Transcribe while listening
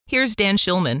Here's Dan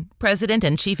Schulman, President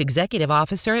and Chief Executive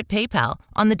Officer at PayPal,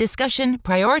 on the discussion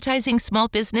Prioritizing Small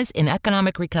Business in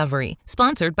Economic Recovery,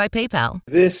 sponsored by PayPal.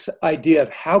 This idea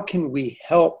of how can we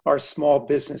help our small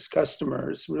business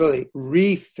customers really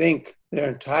rethink their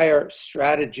entire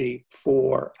strategy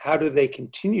for how do they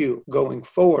continue going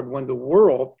forward when the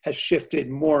world has shifted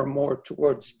more and more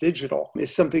towards digital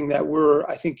is something that we're,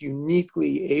 I think,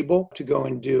 uniquely able to go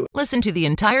and do. Listen to the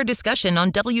entire discussion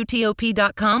on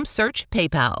WTOP.com, search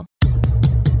PayPal.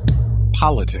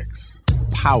 Politics,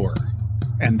 power,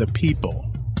 and the people.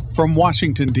 From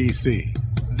Washington, D.C.,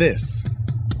 this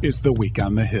is The Week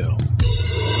on the Hill.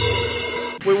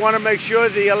 We want to make sure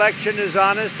the election is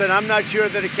honest, and I'm not sure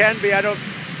that it can be. I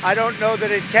don't know that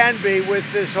it can be with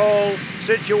this whole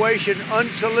situation.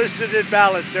 Unsolicited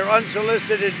ballots. They're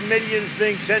unsolicited, millions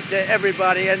being sent to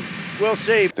everybody, and we'll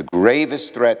see. The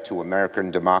gravest threat to American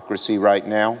democracy right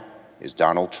now is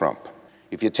Donald Trump.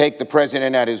 If you take the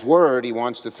president at his word, he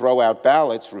wants to throw out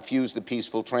ballots, refuse the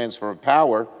peaceful transfer of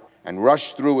power, and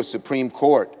rush through a Supreme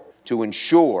Court to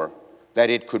ensure that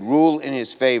it could rule in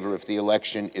his favor if the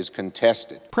election is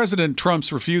contested. President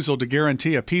Trump's refusal to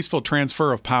guarantee a peaceful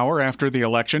transfer of power after the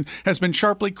election has been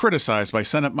sharply criticized by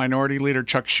Senate Minority Leader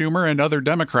Chuck Schumer and other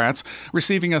Democrats,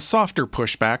 receiving a softer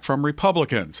pushback from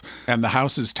Republicans. And the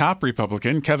House's top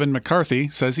Republican, Kevin McCarthy,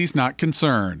 says he's not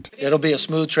concerned. It'll be a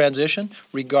smooth transition,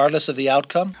 regardless of the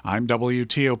outcome. I'm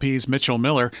WTOP's Mitchell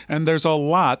Miller, and there's a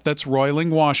lot that's roiling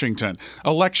Washington.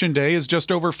 Election Day is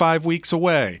just over 5 weeks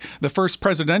away. The first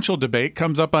presidential debate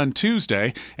comes up on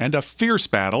Tuesday, and a fierce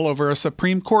battle over a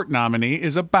Supreme Court nominee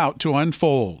is about to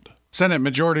unfold. Senate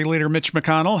Majority Leader Mitch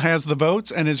McConnell has the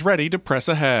votes and is ready to press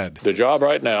ahead. The job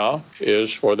right now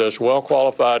is for this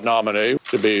well-qualified nominee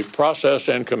to be processed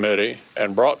in committee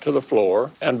and brought to the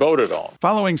floor and voted on.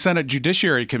 Following Senate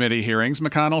Judiciary Committee hearings,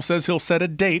 McConnell says he'll set a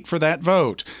date for that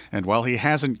vote. And while he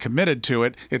hasn't committed to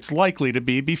it, it's likely to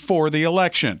be before the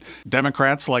election.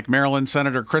 Democrats like Maryland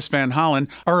Senator Chris Van Hollen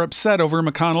are upset over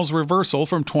McConnell's reversal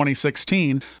from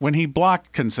 2016 when he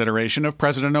blocked consideration of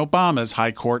President Obama's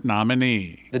high court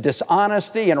nominee. The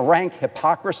dishonesty and rank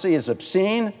hypocrisy is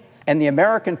obscene, and the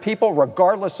American people,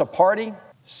 regardless of party,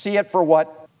 see it for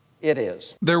what it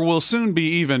is. There will soon be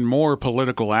even more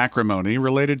political acrimony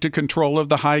related to control of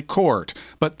the high court,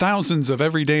 but thousands of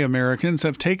everyday Americans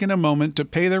have taken a moment to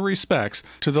pay their respects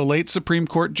to the late Supreme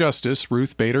Court Justice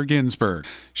Ruth Bader Ginsburg.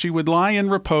 She would lie in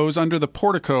repose under the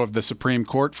portico of the Supreme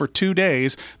Court for 2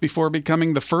 days before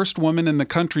becoming the first woman in the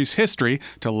country's history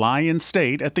to lie in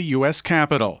state at the U.S.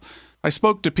 Capitol. I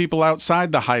spoke to people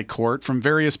outside the High Court from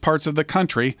various parts of the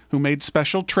country who made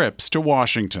special trips to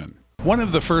Washington. One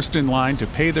of the first in line to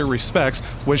pay their respects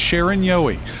was Sharon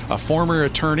Yohe, a former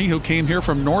attorney who came here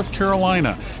from North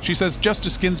Carolina. She says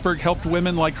Justice Ginsburg helped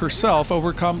women like herself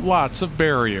overcome lots of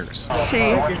barriers. She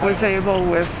was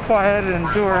able, with quiet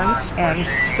endurance and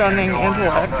stunning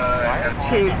intellect,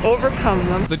 to overcome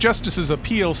them. The justice's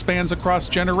appeal spans across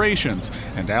generations,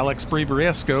 and Alex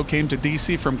Bribriesco came to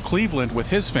D.C. from Cleveland with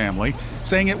his family,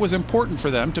 saying it was important for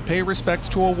them to pay respects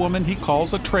to a woman he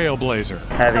calls a trailblazer.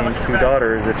 Having 2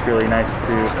 daughters, it's really nice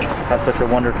to have such a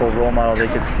wonderful role model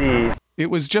they could see. It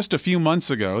was just a few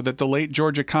months ago that the late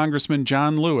Georgia Congressman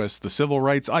John Lewis, the civil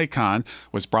rights icon,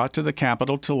 was brought to the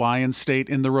Capitol to lie in state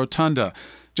in the rotunda.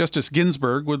 Justice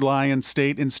Ginsburg would lie in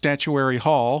state in Statuary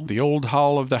Hall, the old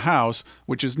hall of the House,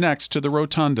 which is next to the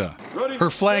rotunda. Her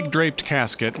flag-draped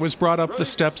casket was brought up the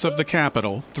steps of the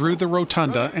Capitol, through the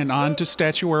rotunda, and on to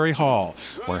Statuary Hall,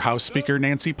 where House Speaker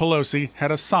Nancy Pelosi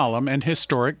had a solemn and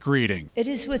historic greeting. It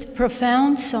is with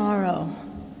profound sorrow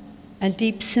and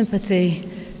deep sympathy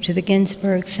to the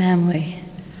Ginsburg family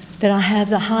that I have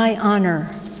the high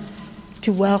honor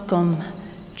to welcome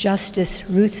Justice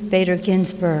Ruth Bader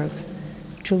Ginsburg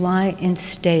to lie in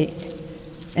state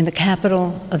in the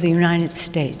Capitol of the United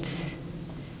States.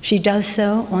 She does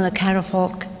so on a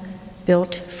catafalque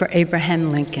built for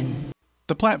Abraham Lincoln.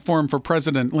 The platform for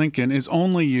President Lincoln is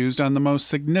only used on the most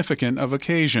significant of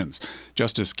occasions.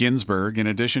 Justice Ginsburg, in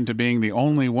addition to being the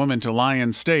only woman to lie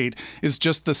in state, is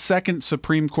just the second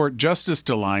Supreme Court justice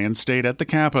to lie in state at the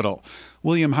Capitol.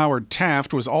 William Howard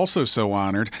Taft was also so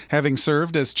honored, having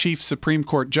served as Chief Supreme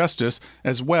Court Justice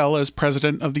as well as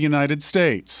President of the United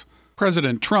States.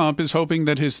 President Trump is hoping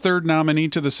that his third nominee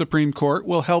to the Supreme Court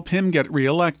will help him get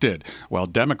reelected, while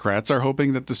Democrats are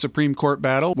hoping that the Supreme Court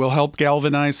battle will help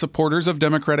galvanize supporters of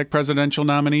Democratic presidential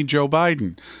nominee Joe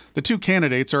Biden. The two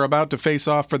candidates are about to face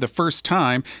off for the first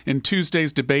time in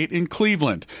Tuesday's debate in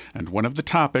Cleveland, and one of the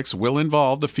topics will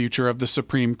involve the future of the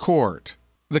Supreme Court.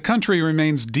 The country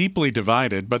remains deeply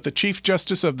divided, but the Chief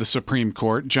Justice of the Supreme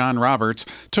Court, John Roberts,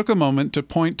 took a moment to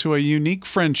point to a unique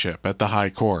friendship at the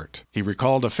High Court. He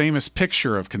recalled a famous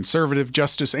picture of conservative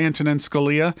Justice Antonin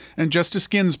Scalia and Justice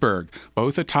Ginsburg,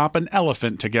 both atop an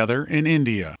elephant together in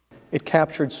India. It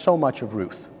captured so much of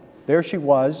Ruth. There she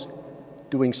was,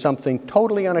 doing something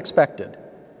totally unexpected,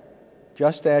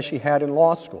 just as she had in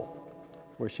law school,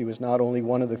 where she was not only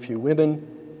one of the few women,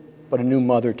 but a new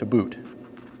mother to boot.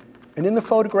 And in the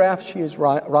photograph, she is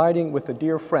riding with a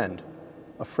dear friend,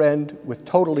 a friend with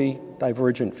totally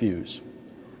divergent views.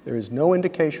 There is no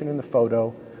indication in the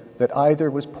photo that either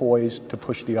was poised to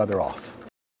push the other off.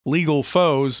 Legal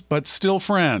foes, but still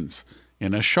friends,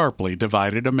 in a sharply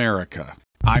divided America.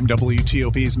 I'm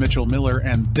WTOP's Mitchell Miller,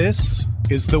 and this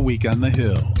is The Week on the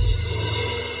Hill.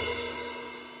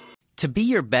 To be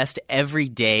your best every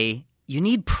day, you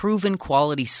need proven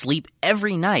quality sleep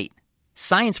every night.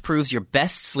 Science proves your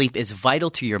best sleep is vital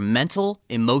to your mental,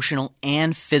 emotional,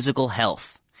 and physical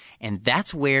health. And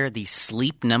that's where the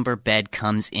Sleep Number bed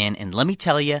comes in. And let me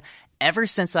tell you, ever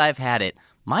since I've had it,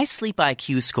 my sleep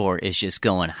IQ score is just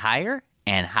going higher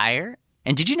and higher.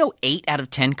 And did you know 8 out of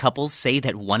 10 couples say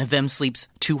that one of them sleeps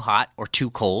too hot or too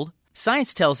cold?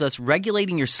 Science tells us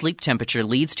regulating your sleep temperature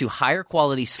leads to higher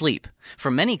quality sleep. For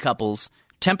many couples,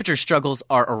 temperature struggles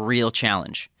are a real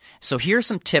challenge. So here are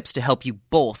some tips to help you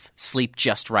both sleep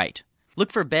just right.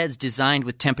 Look for beds designed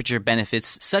with temperature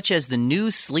benefits such as the new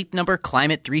Sleep Number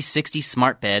Climate 360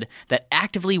 Smart Bed that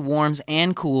actively warms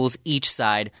and cools each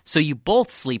side so you both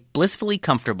sleep blissfully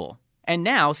comfortable. And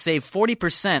now save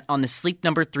 40% on the Sleep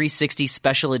Number 360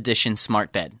 Special Edition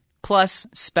Smart Bed. Plus,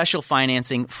 special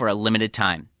financing for a limited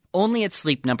time. Only at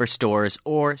Sleep Number stores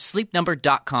or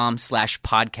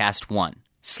sleepnumber.com/podcast1.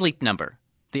 Sleep Number,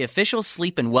 the official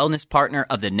sleep and wellness partner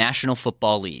of the National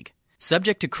Football League.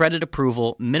 Subject to credit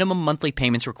approval, minimum monthly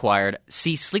payments required.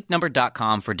 See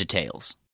sleepnumber.com for details.